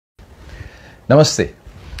Namaste.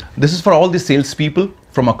 This is for all the salespeople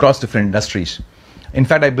from across different industries. In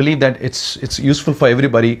fact, I believe that it's useful for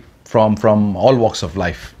everybody from all walks of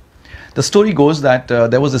life. The story goes that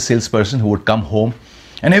there was a salesperson who would come home,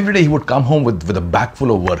 and every day he would come home with a bag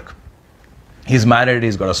full of work. He's married,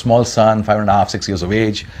 he's got a small son, 5.5, 6 years of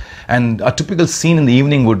age, and a typical scene in the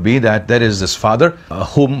evening would be that there is this father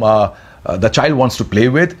whom the child wants to play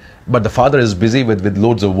with, but the father is busy with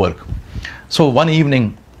loads of work. So one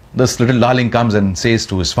evening, this little darling comes and says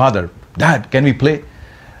to his father, "Dad, can we play?"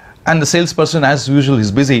 And the salesperson, as usual,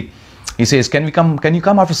 is busy. He says, Can you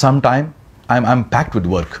come after some time? I'm packed with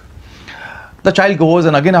work." The child goes,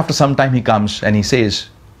 and again after some time he comes and he says,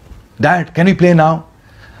 "Dad, can we play now?"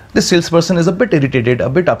 The salesperson is a bit irritated, a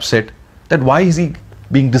bit upset that why is he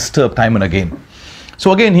being disturbed time and again.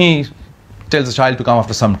 So again he tells the child to come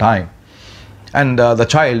after some time. And the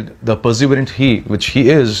child, the perseverant which he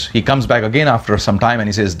is, he comes back again after some time and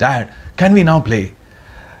he says, "Dad, can we now play?"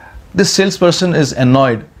 This salesperson is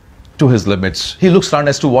annoyed to his limits. He looks around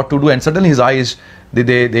as to what to do, and suddenly his eyes,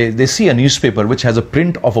 they see a newspaper which has a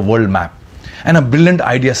print of a world map, and a brilliant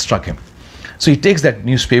idea struck him. So he takes that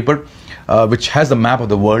newspaper which has the map of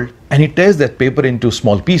the world, and he tears that paper into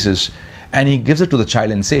small pieces, and he gives it to the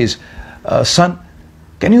child and says, "Son,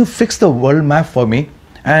 can you fix the world map for me?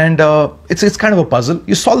 And it's kind of a puzzle.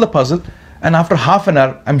 You solve the puzzle, and after half an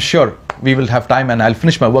hour, I'm sure we will have time and I'll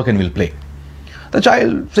finish my work and we'll play." The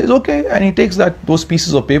child says, "Okay," and he takes those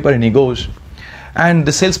pieces of paper and he goes. And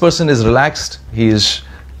the salesperson is relaxed. He's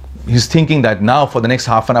thinking that now for the next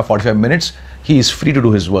half an hour, 45 minutes, he is free to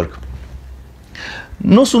do his work.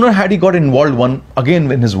 No sooner had he got involved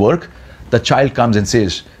again in his work, the child comes and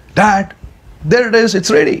says, "Dad, there it is,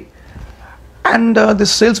 it's ready." And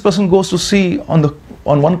this salesperson goes to see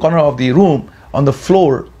on one corner of the room, on the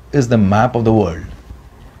floor, is the map of the world.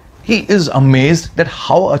 He is amazed that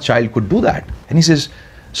how a child could do that. And he says,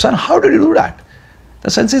 "Son, how did you do that?"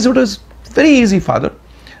 The son says, "It was very easy, father,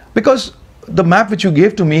 because the map which you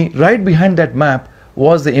gave to me, right behind that map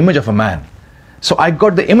was the image of a man. So I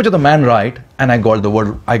got the image of the man right, and I got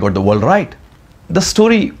the world right." The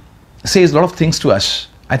story says a lot of things to us.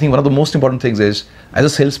 I think one of the most important things is, as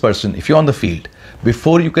a salesperson, if you're on the field,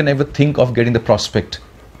 before you can ever think of getting the prospect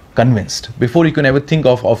convinced, before you can ever think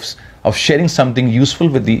of sharing something useful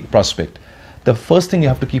with the prospect, the first thing you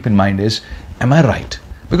have to keep in mind is, am I right?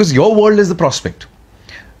 Because your world is the prospect.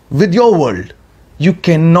 With your world, you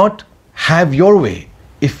cannot have your way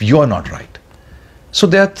if you are not right. So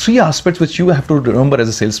there are three aspects which you have to remember as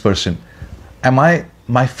a salesperson. Am I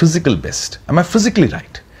my physical best? Am I physically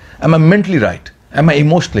right? Am I mentally right? Am I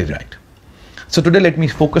emotionally right? So today let me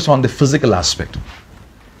focus on the physical aspect.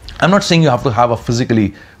 I'm not saying you have to have a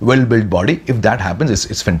physically well-built body. If that happens,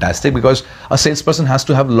 it's fantastic, because a salesperson has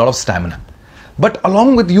to have a lot of stamina. But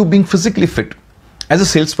along with you being physically fit, as a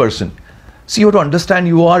salesperson, so you have to understand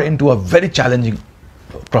you are into a very challenging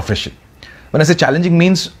profession. When I say challenging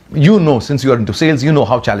means, since you are into sales, you know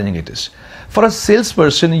how challenging it is. For a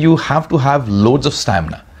salesperson, you have to have loads of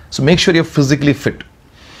stamina. So make sure you're physically fit.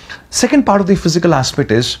 Second part of the physical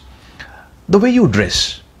aspect is the way you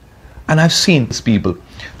dress. And I've seen these people,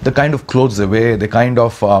 the kind of clothes they wear, the kind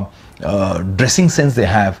of dressing sense they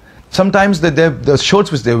have. Sometimes the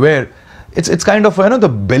shirts which they wear, it's kind of, the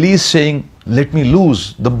belly is saying, "Let me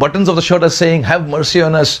loose." The buttons of the shirt are saying, "Have mercy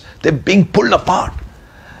on us." They're being pulled apart.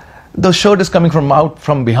 The shirt is coming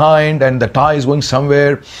from behind, and the tie is going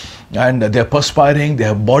somewhere, and they're perspiring, they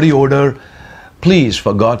have body odor. Please,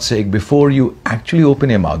 for God's sake, before you actually open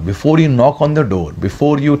your mouth, before you knock on the door,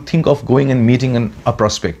 before you think of going and meeting a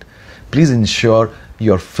prospect, please ensure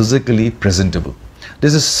you're physically presentable.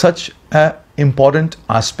 This is such an important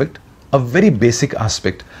aspect, a very basic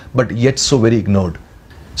aspect, but yet so very ignored.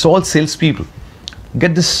 So all salespeople,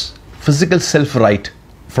 get this physical self right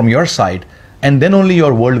from your side, and then only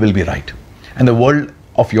your world will be right. And the world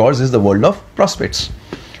of yours is the world of prospects.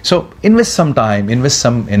 So invest some time, invest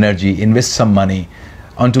some energy, invest some money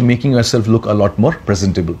onto making yourself look a lot more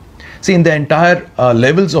presentable. See, in the entire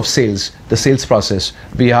levels of sales, the sales process,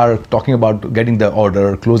 we are talking about getting the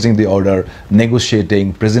order, closing the order,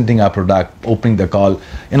 negotiating, presenting our product, opening the call.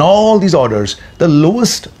 In all these orders, the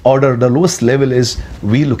lowest order, the lowest level is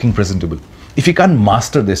we looking presentable. If you can't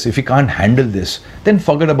master this, if you can't handle this, then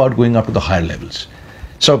forget about going up to the higher levels.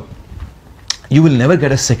 So you will never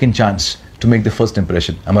get a second chance to make the first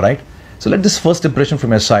impression. Am I right? So let this first impression from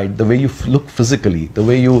your side, the way you look physically, the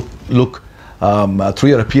way you look through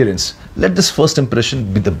your appearance, let this first impression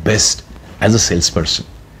be the best as a salesperson.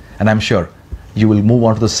 And I'm sure you will move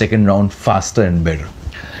on to the second round faster and better.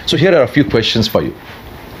 So here are a few questions for you.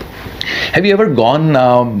 Have you ever gone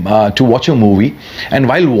to watch a movie, and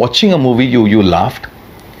while watching a movie you laughed?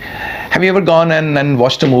 Have you ever gone and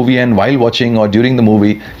watched a movie, and while watching or during the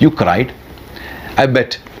movie you cried? I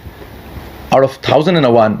bet out of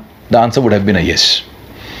 1,001 the answer would have been a yes.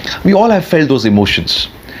 We all have felt those emotions.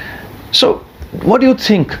 So what do you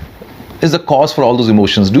think is the cause for all those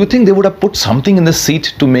emotions? Do you think they would have put something in the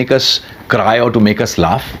seat to make us cry or to make us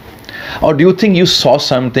laugh? Or do you think you saw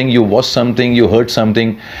something, you watched something, you heard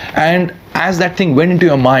something, and as that thing went into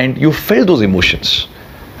your mind, you felt those emotions?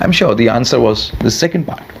 I'm sure the answer was the second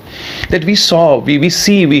part. That we saw, we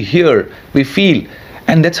see, we hear, we feel,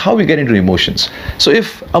 and that's how we get into emotions. So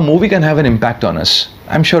if a movie can have an impact on us,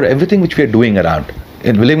 I'm sure everything which we are doing around,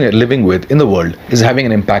 living with in the world, is having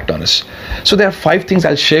an impact on us. So there are 5 things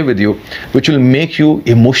I'll share with you which will make you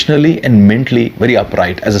emotionally and mentally very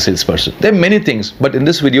upright as a salesperson. There are many things, but in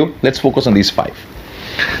this video, let's focus on these 5.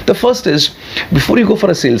 The first is, before you go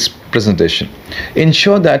for a sales presentation,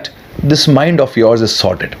 ensure that this mind of yours is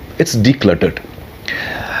sorted. It's decluttered.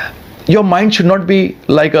 Your mind should not be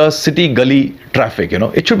like a city gully traffic,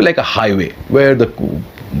 It should be like a highway where the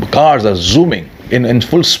cars are zooming in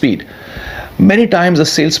full speed. Many times a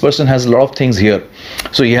salesperson has a lot of things here.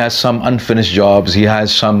 So he has some unfinished jobs, he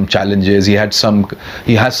has some challenges, he has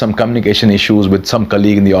some communication issues with some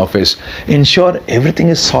colleague in the office. Ensure everything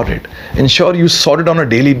is sorted. Ensure you sort it on a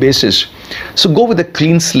daily basis. So go with a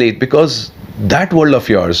clean slate, because that world of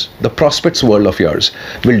yours, the prospects world of yours,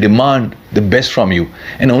 will demand the best from you,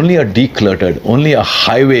 and only a decluttered, only a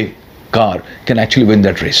highway car can actually win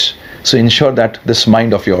that race. So ensure that this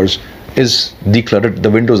mind of yours is decluttered,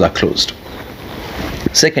 the windows are closed.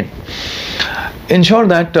 Second, ensure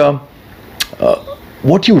that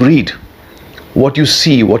what you read, what you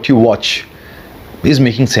see, what you watch is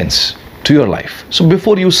making sense to your life. So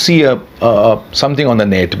before you see something on the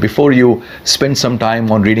net, before you spend some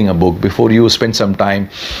time on reading a book, before you spend some time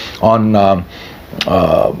on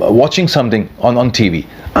watching something on TV,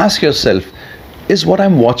 ask yourself, is what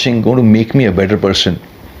I'm watching going to make me a better person,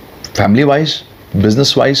 family-wise,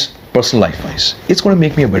 business-wise, personal life-wise? It's going to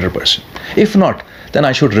make me a better person. If not, then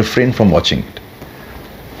I should refrain from watching it.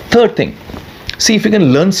 Third thing, see if you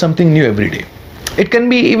can learn something new every day. It can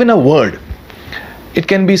be even a word. It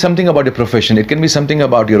can be something about your profession. It can be something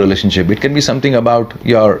about your relationship. It can be something about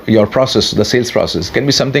your process, the sales process. It can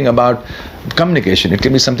be something about communication. It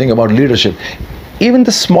can be something about leadership. Even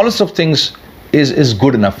the smallest of things is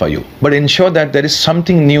good enough for you. But ensure that there is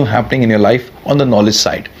something new happening in your life on the knowledge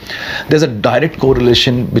side. There's a direct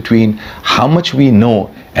correlation between how much we know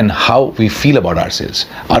and how we feel about ourselves.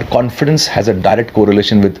 Our confidence has a direct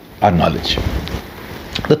correlation with our knowledge.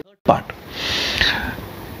 The third part,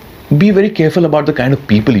 be very careful about the kind of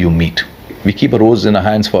people you meet. We keep a rose in our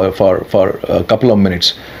hands for a couple of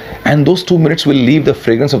minutes, and those 2 minutes will leave the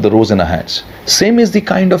fragrance of the rose in our hands. Same is the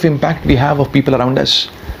kind of impact we have of people around us.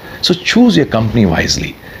 So choose your company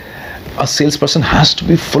wisely. A salesperson has to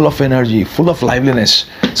be full of energy, full of liveliness.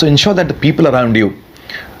 So ensure that the people around you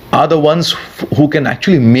are the ones who can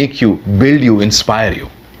actually make you, build you, inspire you.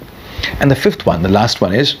 And the fifth one, the last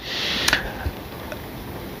one, is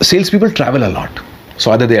salespeople travel a lot.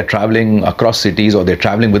 So either they are traveling across cities or they're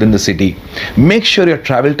traveling within the city. Make sure your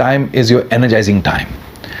travel time is your energizing time.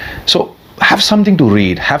 So have something to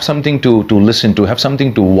read, have something to listen to, have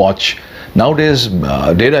something to watch. Nowadays,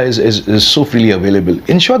 data is so freely available.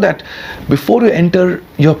 Ensure that before you enter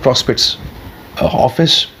your prospect's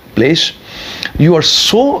office, place, you are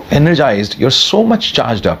so energized, you're so much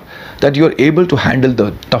charged up that you're able to handle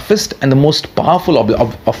the toughest and the most powerful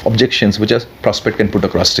of objections which a prospect can put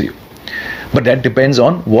across to you. But that depends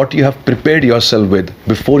on what you have prepared yourself with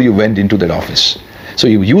before you went into that office. So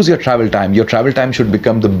you use your travel time. Your travel time should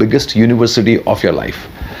become the biggest university of your life.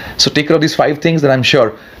 So take care of these 5 things, that I'm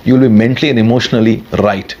sure you'll be mentally and emotionally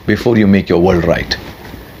right before you make your world right.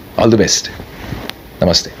 All the best.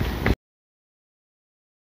 Namaste.